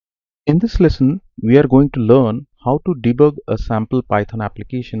In this lesson, we are going to learn how to debug a sample Python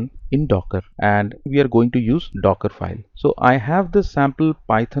application in Docker, and we are going to use Dockerfile. So I have this sample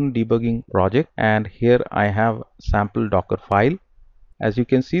Python debugging project, and here I have sample Dockerfile. As you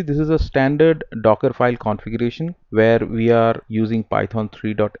can see, this is a standard Dockerfile configuration where we are using Python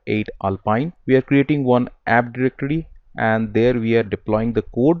 3.8 Alpine. We are creating one app directory and there we are deploying the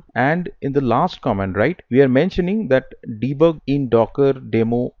code, and in the last command, right, we are mentioning that debug in docker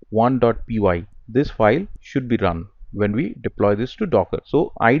demo 1.py. This file should be run when we deploy this to Docker.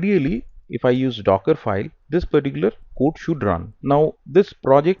 So ideally, if I use Dockerfile, this particular code should run. Now this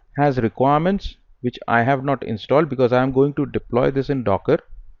project has requirements which I have not installed because I am going to deploy this in Docker,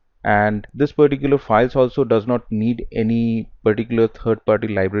 and this particular files also does not need any particular third-party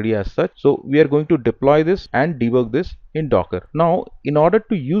library as such. So we are going to deploy this and debug this in Docker. Now in order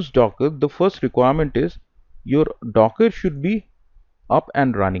to use Docker, the first requirement is your Docker should be up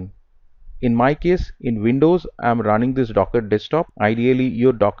and running. In my case, in Windows, I am running this Docker desktop. Ideally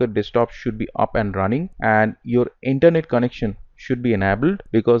your Docker desktop should be up and running and your internet connection should be enabled,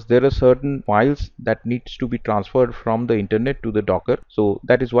 because there are certain files that needs to be transferred from the internet to the Docker. So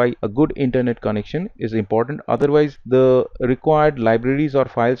that is why a good internet connection is important. Otherwise the required libraries or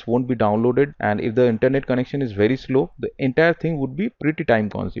files won't be downloaded, and if the internet connection is very slow, the entire thing would be pretty time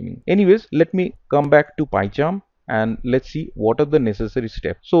consuming. Anyways, let me come back to PyCharm and let's see what are the necessary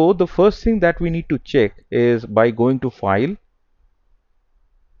steps. So the first thing that we need to check is by going to File,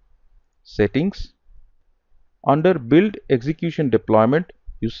 Settings. Under Build Execution Deployment,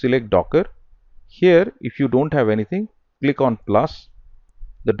 you select Docker. Here, if you don't have anything, click on plus.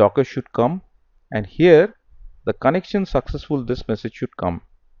 The Docker should come, and here the connection successful, this message should come.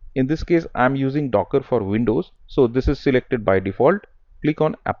 In this case, I am using Docker for Windows, so this is selected by default. Click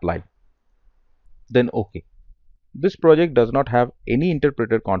on Apply. Then OK. This project does not have any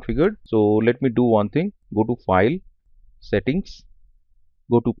interpreter configured, so let me do one thing. Go to File, Settings,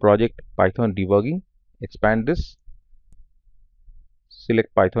 go to Project Python Debugging, expand this,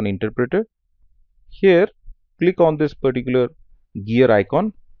 select Python interpreter. Here click on this particular gear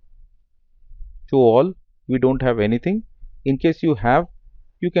icon, show all. We don't have anything. In case you have,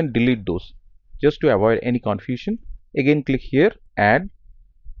 you can delete those just to avoid any confusion. Again click here, add.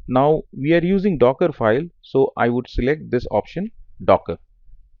 Now we are using Dockerfile, so I would select this option, Docker.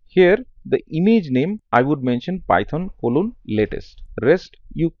 Here the image name I would mention Python:latest. Rest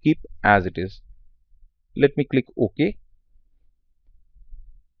you keep as it is. Let me click OK.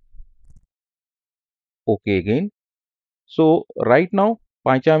 OK again. So right now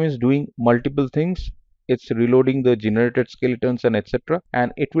PyCharm is doing multiple things. It's reloading the generated skeletons and etc.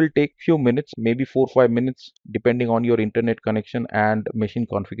 And it will take few minutes, maybe 4-5 minutes, depending on your internet connection and machine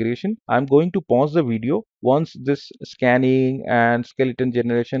configuration. I'm going to pause the video. Once this scanning and skeleton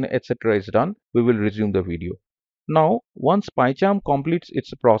generation etc. is done, we will resume the video. Now once PyCharm completes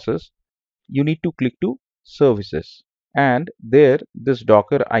its process, you need to click to Services, and there this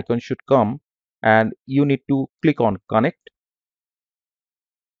Docker icon should come, and you need to click on Connect.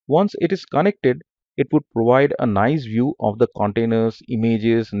 Once it is connected, it would provide a nice view of the containers,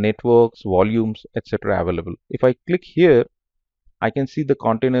 images, networks, volumes, etc. available. If I click here, I can see the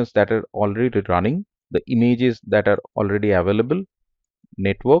containers that are already running, the images that are already available,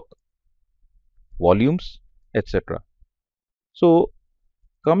 network, volumes, etc. So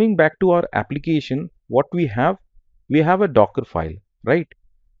coming back to our application, what we have a Docker file, right?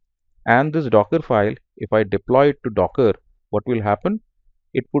 And this Docker file, if I deploy it to Docker, what will happen?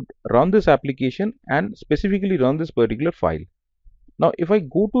 It would run this application and specifically run this particular file. Now if I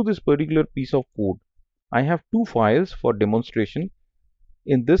go to this particular piece of code, I have two files for demonstration.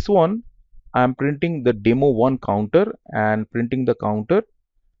 In this one, I am printing the demo1 counter and printing the counter,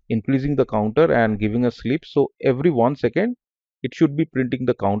 increasing the counter and giving a sleep. So every 1 second it should be printing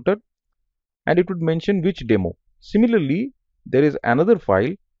the counter, and it would mention which demo. Similarly, there is another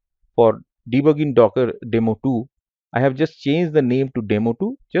file for debugging Docker demo2. I have just changed the name to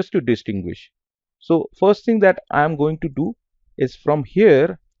demo2 just to distinguish. So first thing that I am going to do is from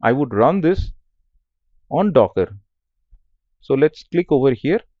here I would run this on Docker. So let's click over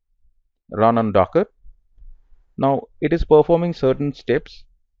here, run on Docker. Now it is performing certain steps.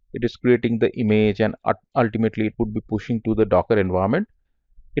 It is creating the image and ultimately it would be pushing to the Docker environment.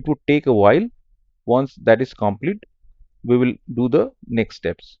 It would take a while. Once that is complete, we will do the next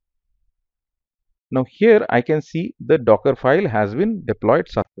steps. Now here I can see the Docker file has been deployed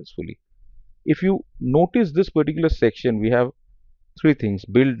successfully. If you notice this particular section, we have three things: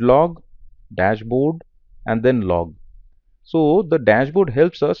 build log, dashboard, and then log. So the dashboard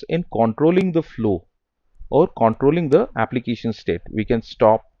helps us in controlling the flow or controlling the application state. We can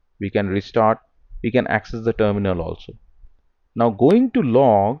stop, we can restart, we can access the terminal also. Now going to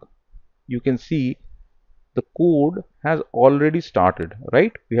log, you can see the code has already started,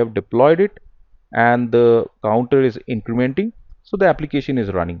 right? We have deployed it and the counter is incrementing, so the application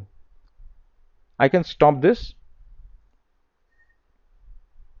is running. I can stop this.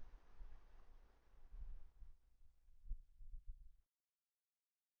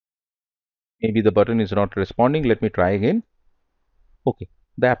 Maybe the button is not responding. Let me try again. Okay,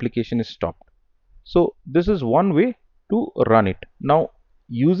 the application is stopped. So this is one way to run it. Now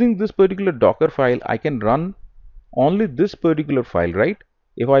using this particular Docker file, I can run only this particular file, right?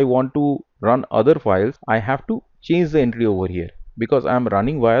 If I want to run other files, I have to change the entry over here because I am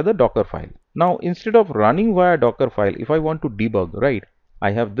running via the Docker file. Now instead of running via Docker file, if I want to debug, right,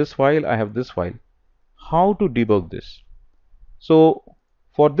 I have this file, I have this file. How to debug this? So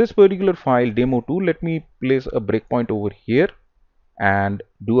for this particular file demo2, let me place a breakpoint over here and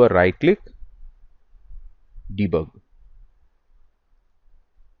do a right click, debug.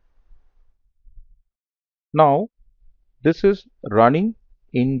 Now this is running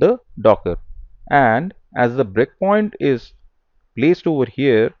in the Docker, and as the breakpoint is placed over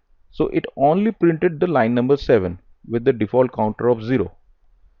here, so it only printed the line number 7 with the default counter of 0.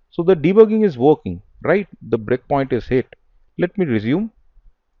 So the debugging is working, right? The breakpoint is hit. Let me resume.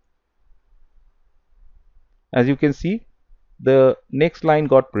 As you can see, the next line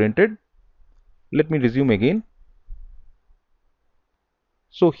got printed. Let me resume again.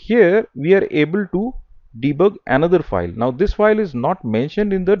 So here we are able to debug another file. Now this file is not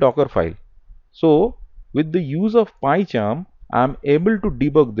mentioned in the Docker file. So with the use of PyCharm, I am able to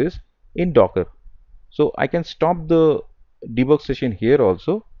debug this in Docker. So I can stop the debug session here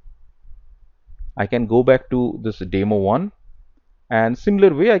also. I can go back to this demo 1 and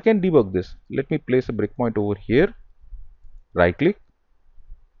similar way I can debug this. Let me place a breakpoint over here, right click,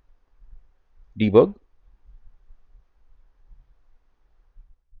 debug.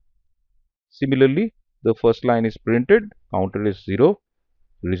 Similarly, the first line is printed, counter is 0,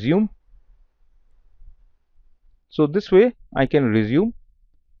 resume. So this way I can resume.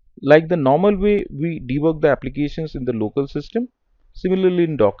 Like the normal way we debug the applications in the local system, similarly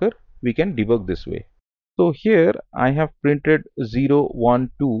in Docker we can debug this way. So here I have printed 0,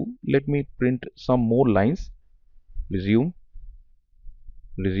 1, 2. Let me print some more lines. Resume,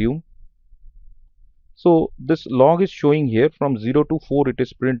 resume. So this log is showing here from 0 to 4 it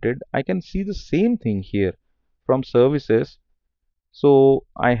is printed. I can see the same thing here from services. So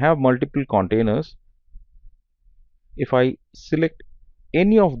I have multiple containers. If I select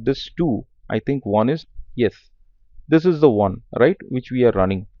any of this two, I think one is, yes, this is the one, right, which we are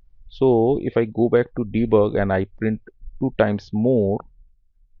running. So if I go back to debug and I print 2 times more,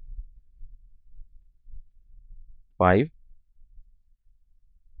 5,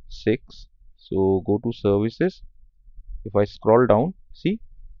 6, so go to services. If I scroll down, see,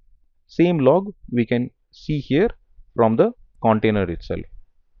 same log we can see here from the container itself.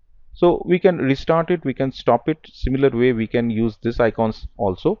 So we can restart it, we can stop it. Similar way we can use this icons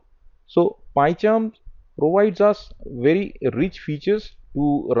also. So PyCharm provides us very rich features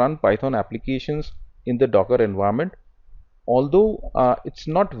to run Python applications in the Docker environment. Although it's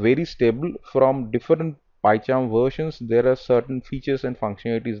not very stable, from different PyCharm versions there are certain features and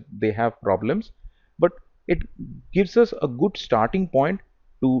functionalities they have problems, but it gives us a good starting point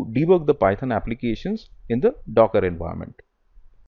to debug the Python applications in the Docker environment.